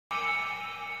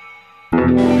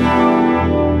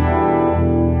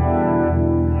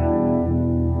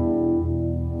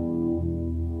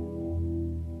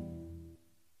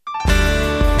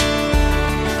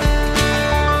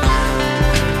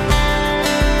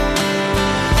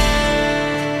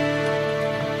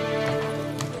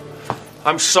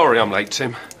I'm sorry I'm late,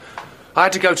 Tim. I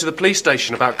had to go to the police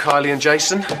station about Kylie and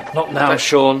Jason. Not now,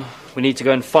 Sean. We need to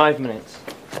go in 5 minutes.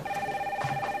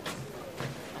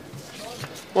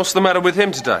 What's the matter with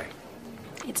him today?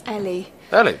 It's Ellie.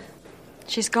 Ellie?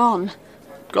 She's gone.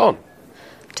 Gone?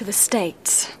 To the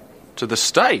States. To the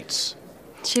States?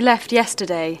 She left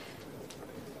yesterday.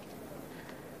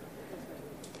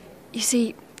 You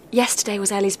see, yesterday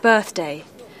was Ellie's birthday.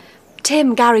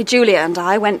 Tim, Gary, Julia and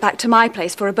I went back to my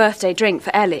place for a birthday drink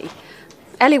for Ellie.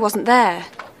 Ellie wasn't there,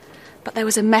 but there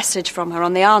was a message from her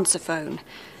on the answer phone.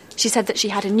 She said that she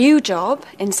had a new job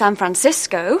in San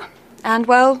Francisco, and,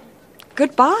 well,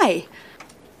 goodbye.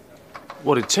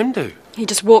 What did Tim do? He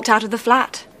just walked out of the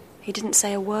flat. He didn't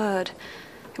say a word.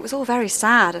 It was all very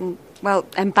sad and, well,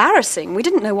 embarrassing. We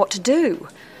didn't know what to do.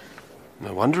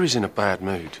 No wonder he's in a bad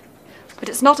mood. But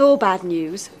it's not all bad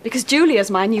news, because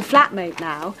Julia's my new flatmate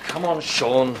now. Come on,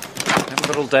 Sean. Have a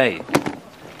good all day.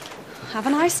 Have a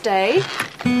nice day.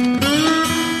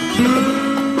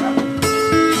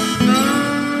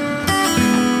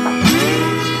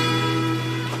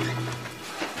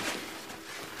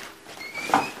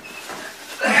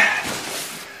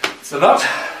 It's a lot.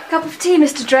 Cup of tea,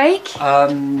 Mr. Drake?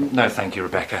 No, thank you,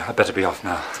 Rebecca. I'd better be off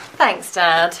now. Thanks,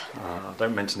 Dad.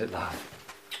 Don't mention it, love.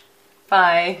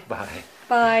 Bye. Bye.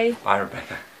 Bye. Bye,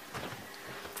 Rebecca.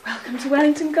 Welcome to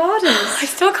Wellington Gardens. I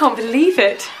still can't believe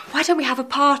it. Why don't we have a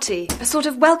party? A sort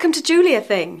of welcome to Julia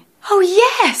thing. Oh,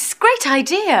 yes. Great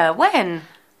idea. When?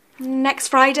 Next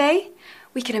Friday.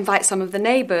 We can invite some of the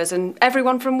neighbours and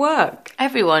everyone from work.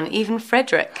 Everyone, even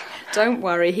Frederick. Don't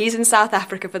worry, he's in South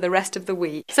Africa for the rest of the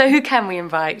week. So who can we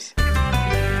invite?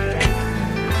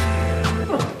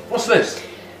 What's this?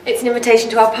 It's an invitation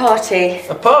to our party.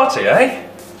 A party, eh?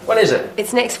 When is it?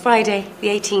 It's next Friday, the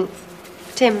 18th.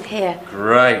 Tim, here.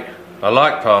 Great. I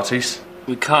like parties.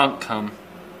 We can't come.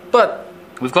 But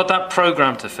We've got that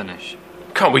programme to finish.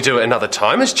 can't we do it another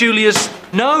time? It's Julia's...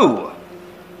 No!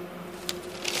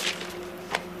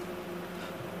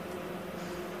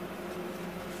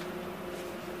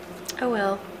 Oh,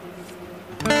 well.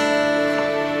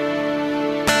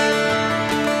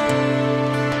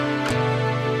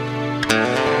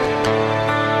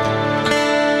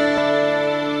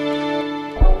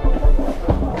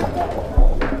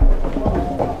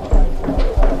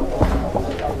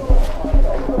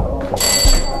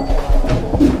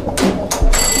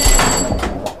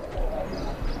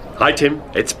 Hi, Tim.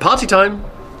 It's party time.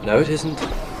 No, it isn't.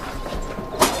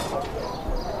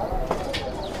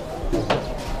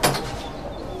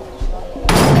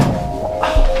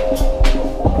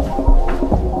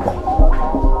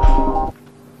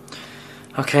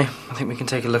 Okay, I think we can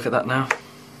take a look at that now.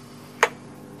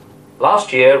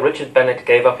 Last year, Richard Bennett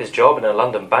gave up his job in a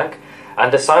London bank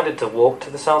and decided to walk to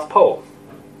the South Pole.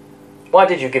 Why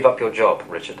did you give up your job,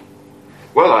 Richard?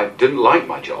 Well, I didn't like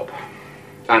my job,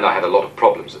 and I had a lot of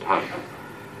problems at home.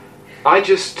 I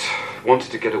just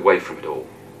wanted to get away from it all.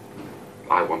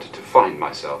 I wanted to find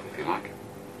myself, if you like.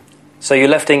 So you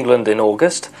left England in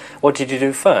August. What did you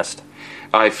do first?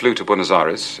 I flew to Buenos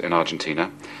Aires in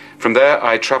Argentina. From there,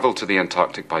 I travelled to the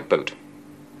Antarctic by boat.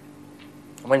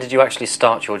 When did you actually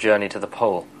start your journey to the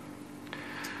pole?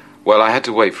 Well, I had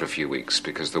to wait for a few weeks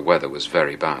because the weather was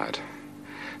very bad.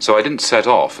 So I didn't set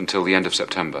off until the end of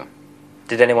September.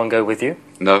 Did anyone go with you?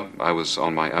 No, I was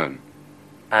on my own.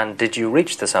 And did you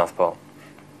reach the South Pole?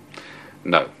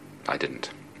 No, I didn't.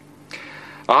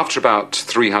 After about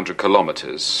 300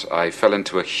 kilometres, I fell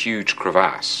into a huge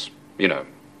crevasse. You know,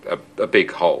 a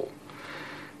big hole.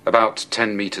 About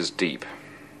 10 metres deep.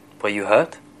 Were you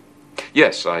hurt?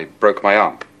 Yes, I broke my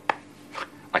arm.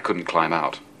 I couldn't climb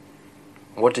out.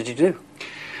 What did you do?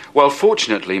 Well,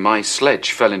 fortunately, my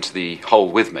sledge fell into the hole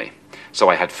with me. So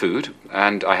I had food,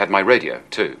 and I had my radio,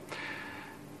 too.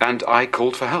 And I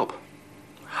called for help.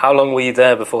 How long were you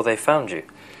there before they found you?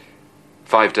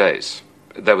 5 days.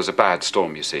 There was a bad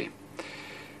storm, you see.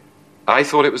 I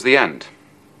thought it was the end.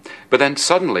 But then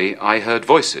suddenly I heard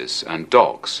voices and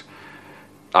dogs.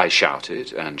 I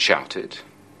shouted,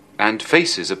 and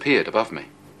faces appeared above me.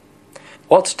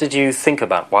 What did you think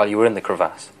about while you were in the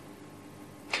crevasse?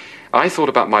 I thought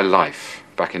about my life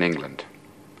back in England.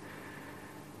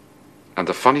 And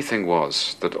the funny thing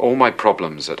was that all my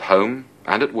problems at home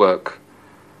and at work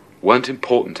weren't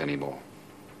important anymore.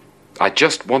 I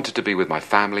just wanted to be with my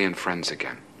family and friends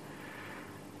again.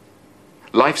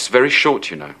 Life's very short,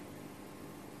 you know.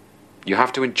 You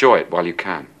have to enjoy it while you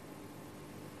can.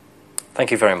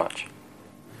 Thank you very much.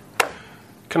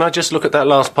 Can I just look at that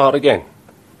last part again?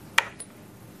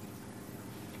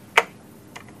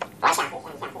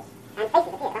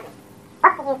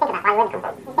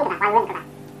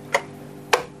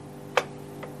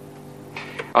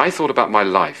 I thought about my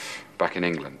life back in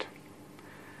England.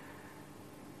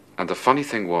 And the funny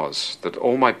thing was that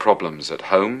all my problems at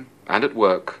home and at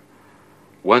work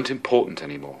weren't important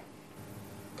anymore.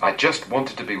 I just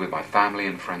wanted to be with my family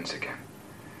and friends again.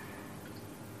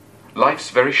 Life's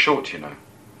very short, you know.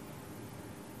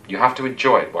 You have to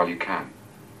enjoy it while you can.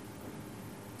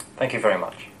 Thank you very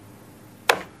much.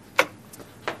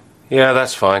 Yeah,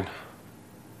 that's fine.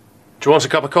 Do you want a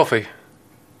cup of coffee?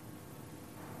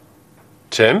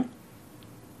 Tim?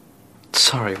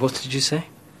 Sorry, what did you say?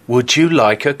 Would you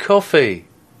like a coffee?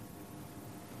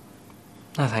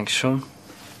 No, thanks, Sean.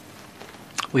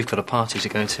 We've got a party to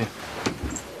go to.